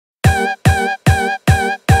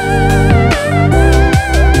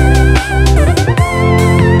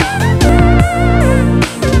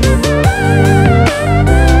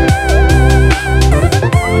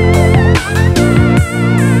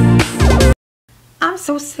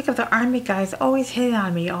so sick of the army guys always hitting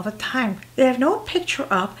on me all the time. They have no picture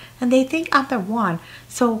up and they think I'm the one.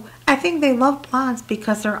 So I think they love blondes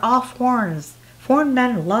because they're all foreigners. Foreign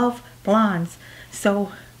men love blondes.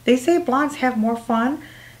 So they say blondes have more fun.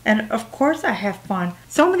 And of course I have fun.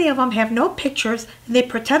 So many of them have no pictures and they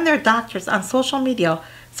pretend they're doctors on social media.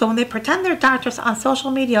 So when they pretend they're doctors on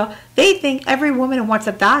social media, they think every woman wants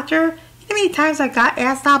a doctor. You know how many times I got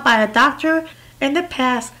asked out by a doctor? In the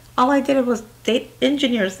past, all I did was date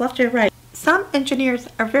engineers left or right. Some engineers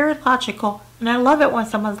are very logical, and I love it when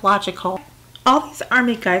someone's logical. All these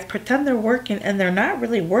army guys pretend they're working, and they're not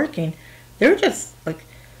really working. They're just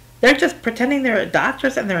pretending they're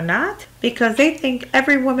doctors, and they're not, because they think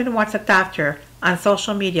every woman wants a doctor on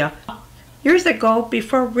social media. Years ago,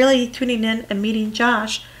 before really tuning in and meeting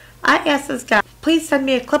Josh, I asked this guy, please send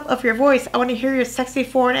me a clip of your voice. I want to hear your sexy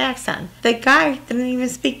foreign accent. The guy didn't even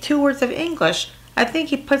speak 2 words of English. I think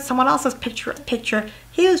he put someone else's picture.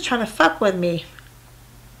 He was trying to fuck with me.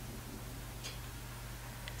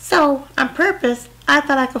 So, on purpose, I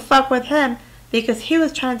thought I could fuck with him because he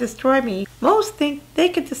was trying to destroy me. Most think they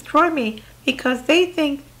could destroy me because they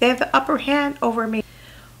think they have the upper hand over me.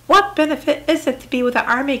 What benefit is it to be with an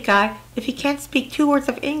army guy if he can't speak 2 words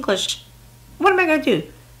of English? What am I going to do?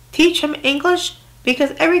 Teach him English?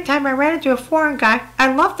 Because every time I ran into a foreign guy,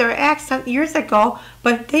 I loved their accent years ago,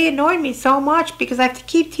 but they annoyed me so much because I have to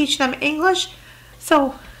keep teaching them English.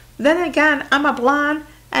 So, then again, I'm a blonde,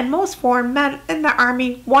 and most foreign men in the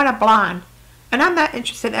army want a blonde. And I'm not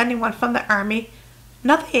interested in anyone from the army.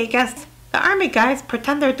 Nothing against the army guys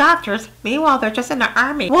pretend they're doctors, meanwhile they're just in the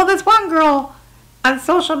army. Well, this one girl on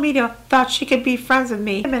social media thought she could be friends with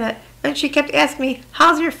me. Wait a minute. Then she kept asking me,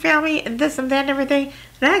 how's your family, and this and that and everything.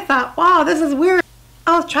 And I thought, wow, this is weird.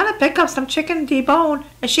 I was trying to pick up some chicken debone,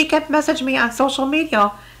 and she kept messaging me on social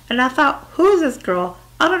media. And I thought, who's this girl?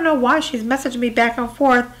 I don't know why she's messaging me back and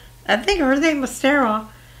forth. I think her name was Sarah.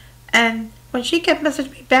 And when she kept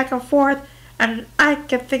messaging me back and forth, and I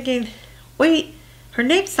kept thinking, wait, her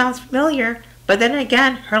name sounds familiar. But then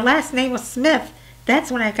again, her last name was Smith.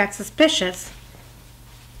 That's when I got suspicious.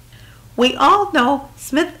 We all know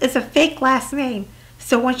Smith is a fake last name.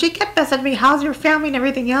 So when she kept messaging me, how's your family and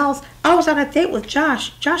everything else, I was on a date with Josh.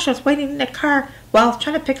 Josh was waiting in the car while I was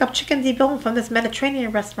trying to pick up chicken debone from this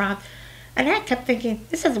Mediterranean restaurant. And I kept thinking,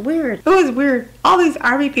 this is weird. It was weird. All these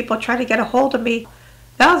army people trying to get a hold of me.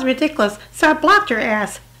 That was ridiculous. So I blocked her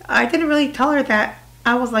ass. I didn't really tell her that.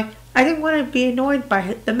 I was like, I didn't want to be annoyed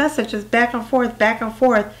by the messages back and forth, back and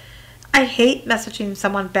forth. I hate messaging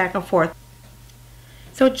someone back and forth.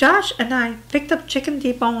 So Josh and I picked up chicken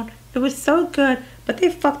debone. It was so good, but they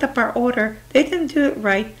fucked up our order. They didn't do it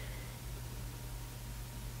right.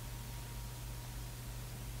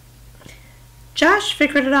 Josh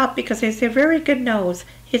figured it out because he has a very good nose.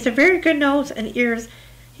 He has a very good nose and ears.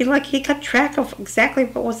 He kept track of exactly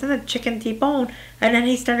what was in the chicken debone, and then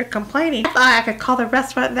he started complaining. I thought I could call the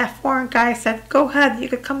restaurant, and that foreign guy said, go ahead, you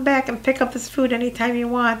could come back and pick up this food anytime you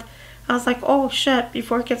want. I was like, oh shit,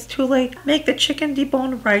 before it gets too late, make the chicken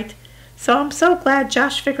debone right. So I'm so glad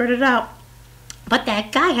Josh figured it out. But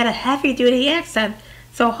that guy had a heavy-duty accent,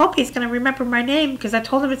 so I hope he's going to remember my name because I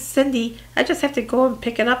told him it's Cindy. I just have to go and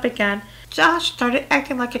pick it up again. Josh started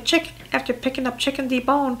acting like a chicken after picking up chicken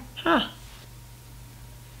debone. Huh.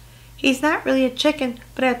 He's not really a chicken,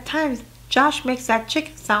 but at times Josh makes that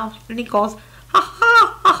chicken sound and he goes, ha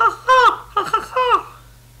ha, ha ha ha, ha ha ha.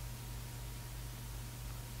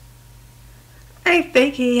 I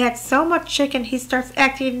think he had so much chicken he starts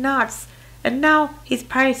acting nuts, and now he's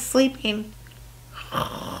probably sleeping.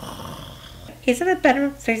 He's in the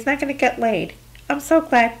bedroom, so he's not going to get laid. I'm so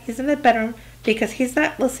glad he's in the bedroom because he's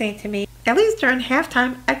not listening to me. At least during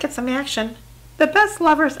halftime, I get some action. The best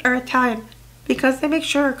lovers are Italian because they make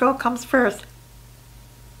sure a girl comes first.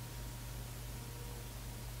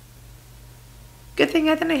 Good thing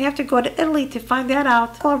I didn't have to go to Italy to find that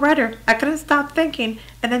out. Well, writer, I couldn't stop thinking,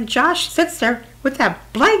 and then Josh sits there with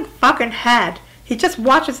that blank fucking head. He just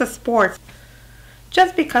watches the sports.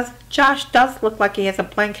 Just because Josh does look like he has a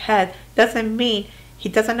blank head doesn't mean he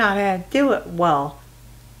doesn't know how to do it well.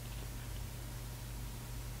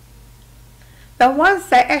 The ones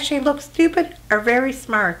that actually look stupid are very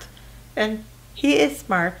smart. And he is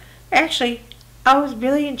smart. Actually, I was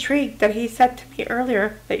really intrigued that he said to me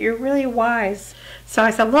earlier that you're really wise. So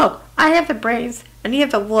I said, look, I have the brains and you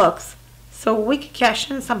have the looks. So we could cash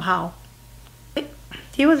in somehow.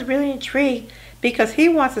 He was really intrigued because he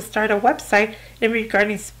wants to start a website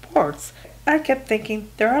regarding sports. I kept thinking,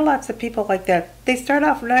 there are lots of people like that. They start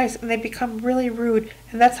off nice and they become really rude.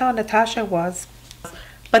 And that's how Natasha was.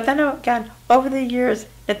 But then again, over the years,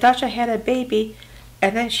 Natasha had a baby.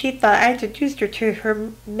 And then she thought I introduced her to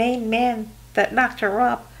her main man that knocked her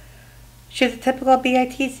up. She's a typical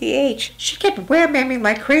bitch. She kept wham-mamming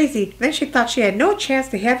like crazy. Then she thought she had no chance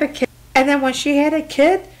to have a kid. And then when she had a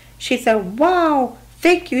kid, she said, "Wow,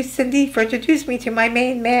 thank you, Cindy, for introducing me to my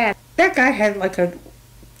main man." That guy had like a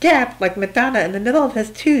gap like Madonna in the middle of his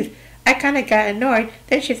tooth. I kind of got annoyed.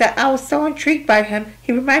 Then she said, "I was so intrigued by him.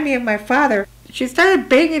 He reminded me of my father." She started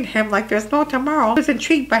banging him like there's no tomorrow. I was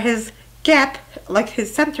intrigued by his gap, like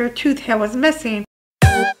his center tooth was missing.